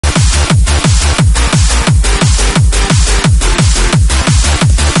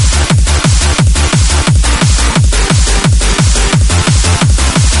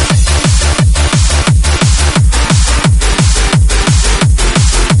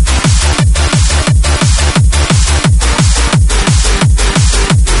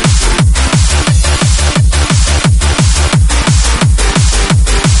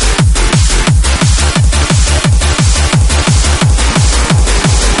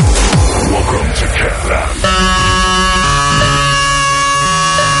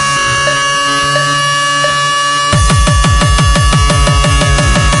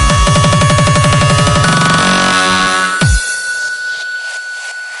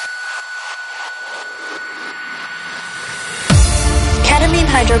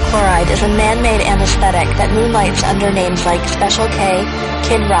hydrochloride is a man-made anesthetic that moonlights under names like Special K,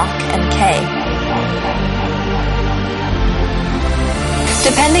 Kid Rock, and K.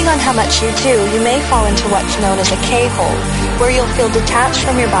 Depending on how much you do, you may fall into what's known as a K-hole, where you'll feel detached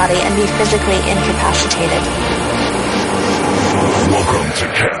from your body and be physically incapacitated. Welcome to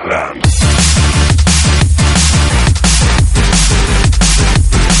Catland.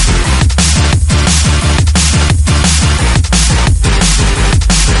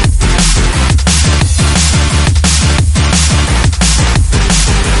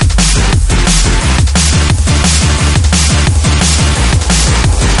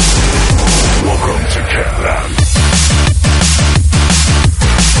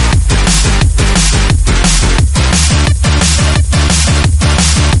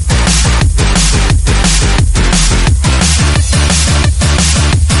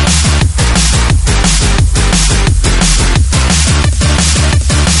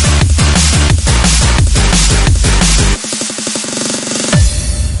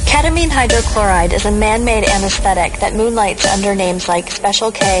 Hydrochloride is a man-made anesthetic that moonlights under names like Special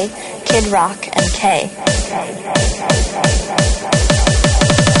K, Kid Rock, and K.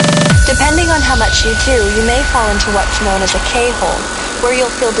 Depending on how much you do, you may fall into what's known as a K-hole, where you'll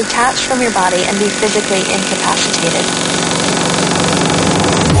feel detached from your body and be physically incapacitated.